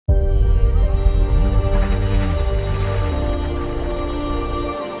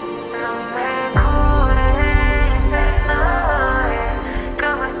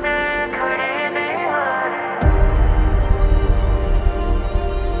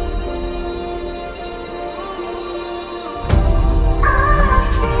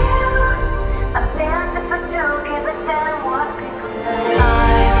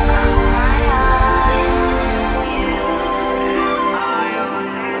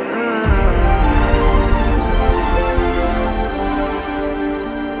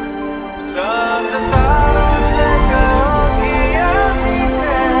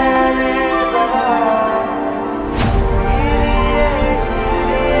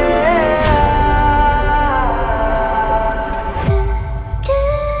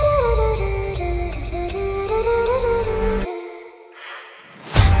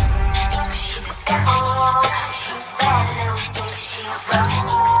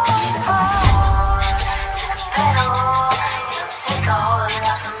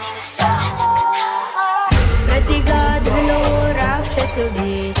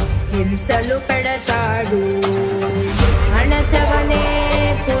హింసలు పెడతాడు అణచవనే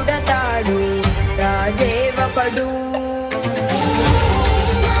పుడతాడు రాజేవపడు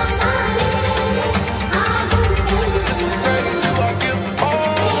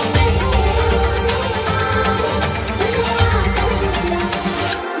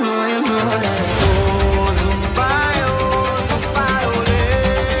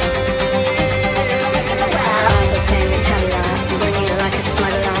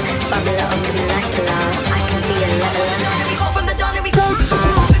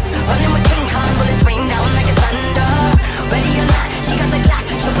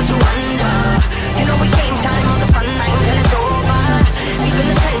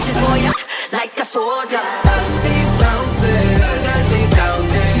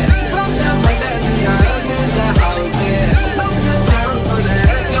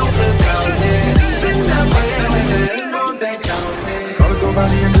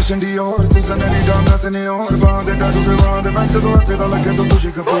Dior, tu se ne ridanga se ne or baade dadu ke baade main se to aise da lage to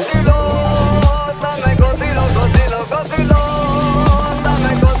tujhe ka dilo tame ko dilo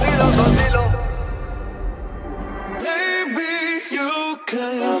baby you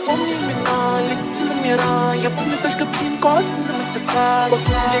can phone me na listen mera ya pun tush ka pin call se mr call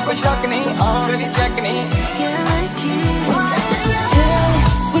mujhe koi shak nahi aur check nahi yeah like it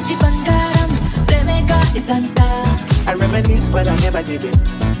kuch bangaram premega itanta I reminisce but I never did it.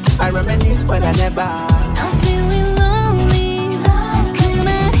 I reminisce but I never. I'm feeling lonely.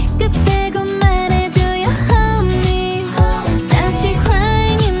 그만해 끝내고 말해줘야 하니. 다시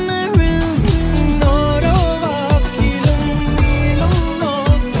crying in my room. 너로 바뀌는 일은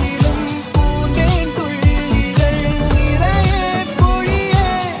너기름 보낸 돌리를 니라의 꼬리에.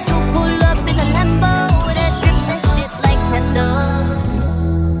 You pull up in a Lambo that drips and shit like candle.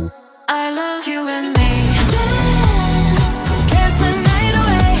 I love you and me.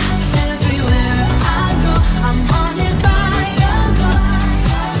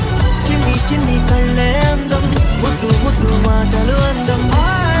 చిన్ని కళ్ళే అందం ముద్దు ముద్దు మాటలు అందం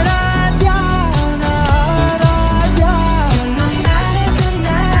ఆరాధ్యా ఆరాధ్యా You know night after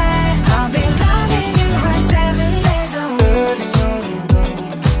night I'll be loving you for 7 days a week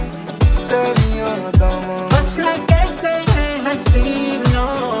Much like they say I see no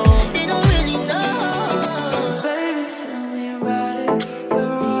They don't really know Baby feel me right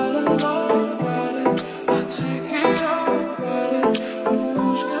We're all alone right I take it all right You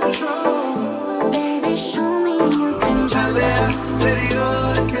lose control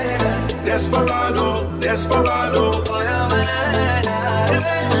Desperado, desperado.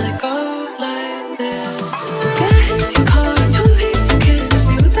 And it goes like this. Get your car, you need to kiss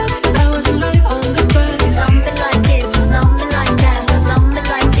me. We'll talk for hours and light on the bus. Something like this, something like that, something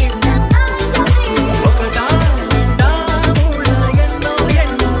like this. Walk down, yenno,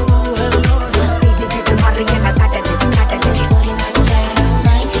 yenno, hello.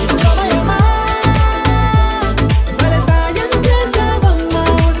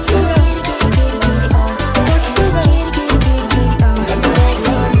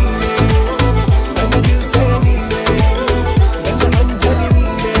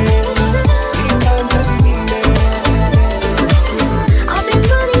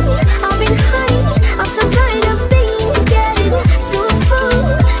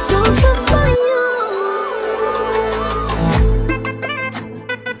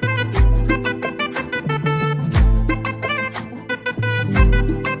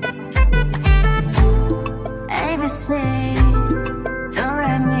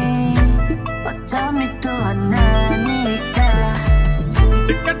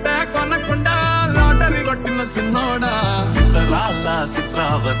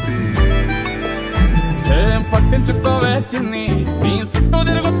 పట్టించుకోవే చిన్ని నీ చుట్టూ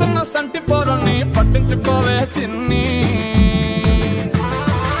తిరుగుతున్న సంటి పోరుని పట్టించుకోవే చిన్ని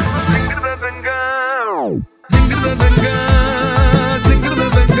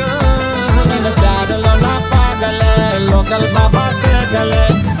ప్యాగలో నా పాగలే local బాబా సేగలే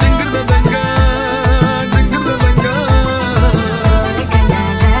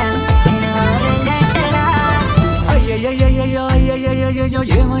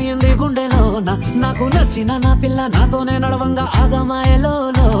ఏమైంది గుండెలోన నాకు నచ్చిన నా పిల్ల నాతోనే నడవంగా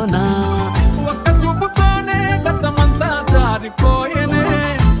ఆగమాయలోన ఒక్క చూపుతోనే గతమంతా జారిపోయేనే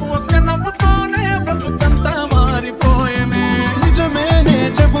ఒక్క నవ్వుతోనే బ్రతుకంతా మారిపోయేనే నిజమేనే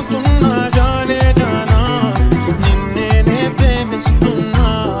చెబుతున్నా జానే జానా నిన్నేనే ప్రేమిస్తున్నా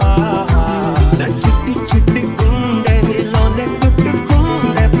నా చిట్టి చిట్టి గుండెలోనే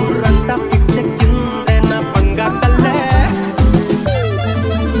పుట్టుకుండే బుర్రంతా పిచ్చెక్కిందే నా పంగా తల్లే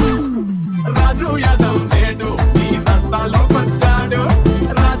రాజు యాదవ్ నేడు ఈ దస్తాలో వచ్చాడు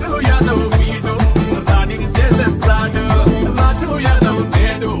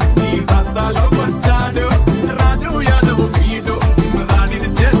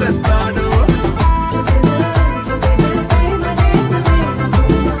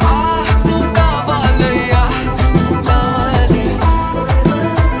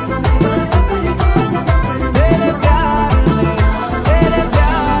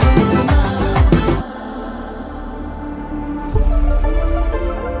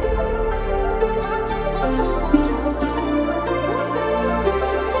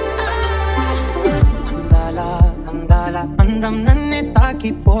అందం నన్నే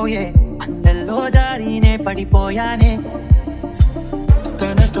తాకిపోయే అందెల్లో జారీనే పడిపోయానే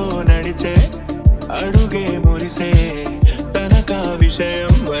తనతో నడిచే అడుగే మురిసే తనకా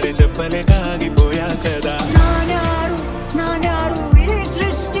విషయం మరి చెప్పలేక ఆగిపోయా కదా ನಾನ್ಯಾರು ಈ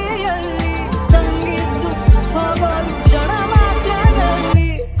ಸೃಷ್ಟಿಯಲ್ಲಿ ತಂಗಿದ್ದು ಹೋಗೋದು ಕ್ಷಣ ಮಾತ್ರದಲ್ಲಿ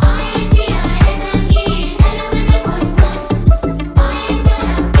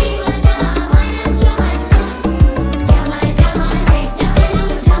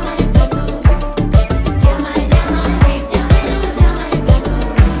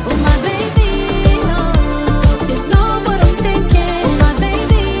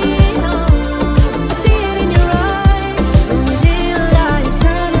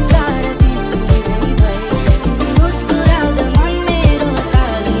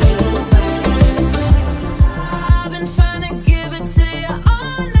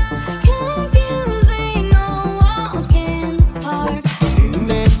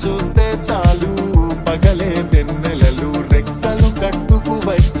చూస్తే చాలు పగలే వెన్నెలలు రెక్కలు కట్టుకు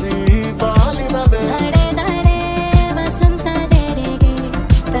వచ్చి వాలినవే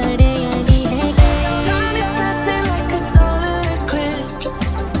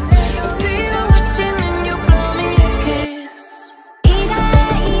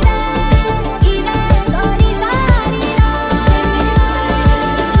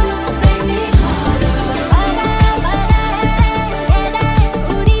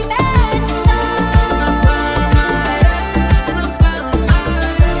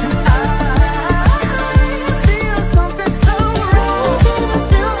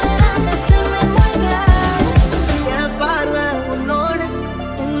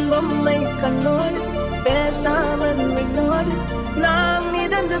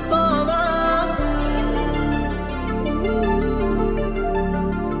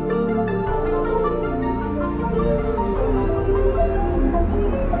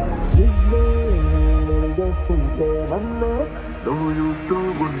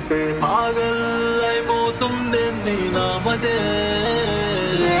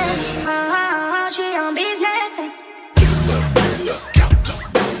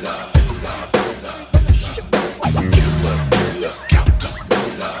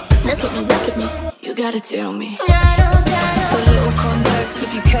You gotta tell me a little context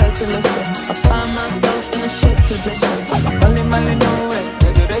if you care to listen. I find myself in a shit position. Only know it.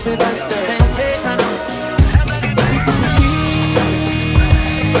 Sensational.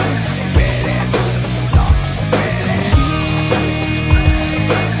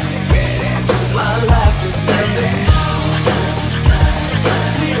 My life is endless.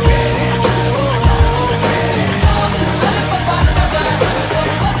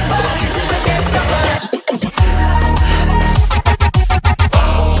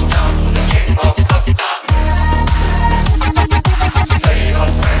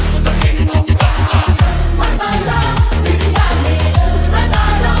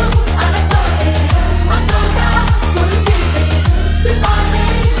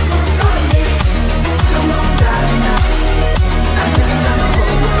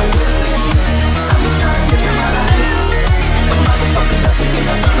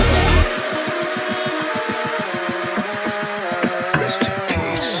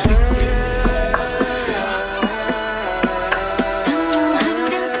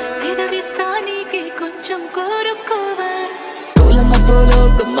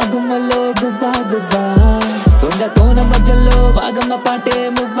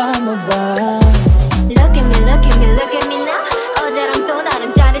 Look at me now. 어제랑 또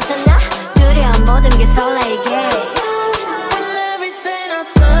다른 짜릿한 나 두려운 모든 게 설레게. Everything I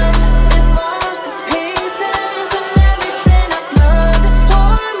touch, it falls to pieces. And everything I love, it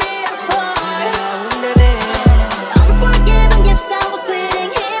tore me apart. Unforgiven, yes I was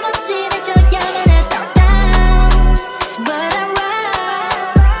bleeding. 힘없이 날 쫓겨만 했던 sound. But I'm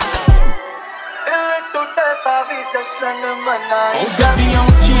right. टूटे पावी जश्न मनाई ਗਾੜੀਆਂ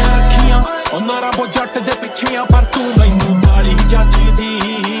ਉੱਚੀਆਂ ਅੱਖੀਆਂ ਉਹਨਾਂ ਰੱਬੋ ਜੱਟ ਦੇ ਪਿੱਛੇ ਆ ਪਰ ਤੂੰ ਮੈਨੂੰ ਬਾਲੀ ਜਾਚਦੀ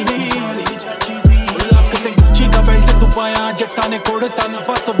ਲੱਕ ਤੇ ਗੁੱਚੀ ਦਾ ਬੈਲਟ ਤੂੰ ਪਾਇਆ ਜੱਟਾਂ ਨੇ ਕੋੜ ਤਨ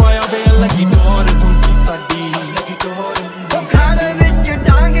ਫਸਵਾਇਆ ਵੇ ਲੱਗੀ ਡੋਰ ਹੁੰਦੀ ਸਾਡੀ ਖਾਣੇ ਵਿੱਚ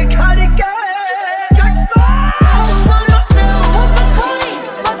ਡਾਂਗ ਖੜ ਕੇ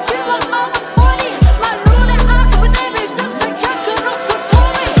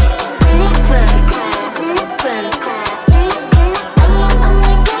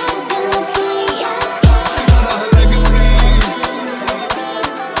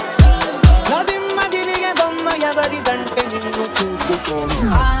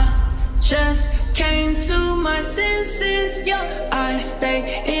Just came to my senses, yo. I stay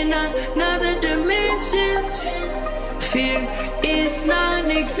in another dimension. fear is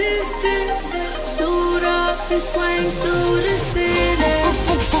non-existent. Suit up and swing through the city.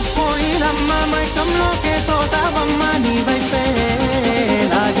 పోయినమ్మ మైకంలో కేతోసావమ్మ నీ వైపే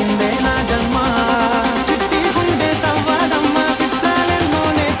లాగిందే నా జన్మ చిట్టి గుండె సవ్వాడమ్మ చిత్రాలెన్నో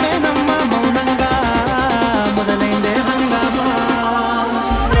నేర్పేనమ్మ మౌనంగా మొదలైందే హంగామా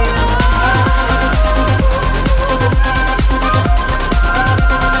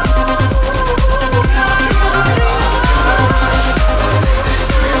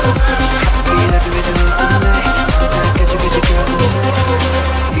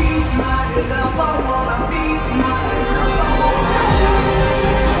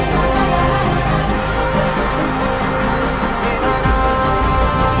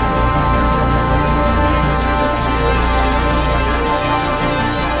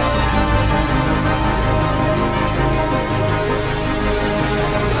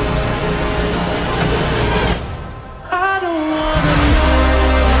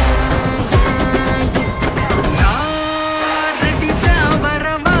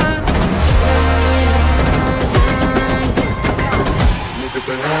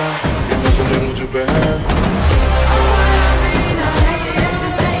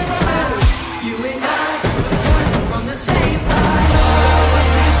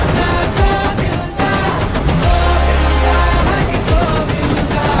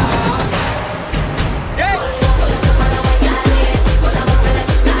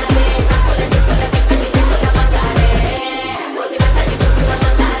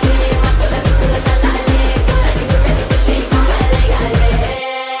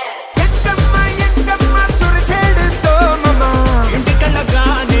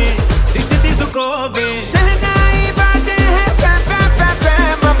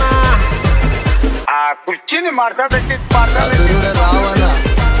కుర్చీని మార్తా పెట్టి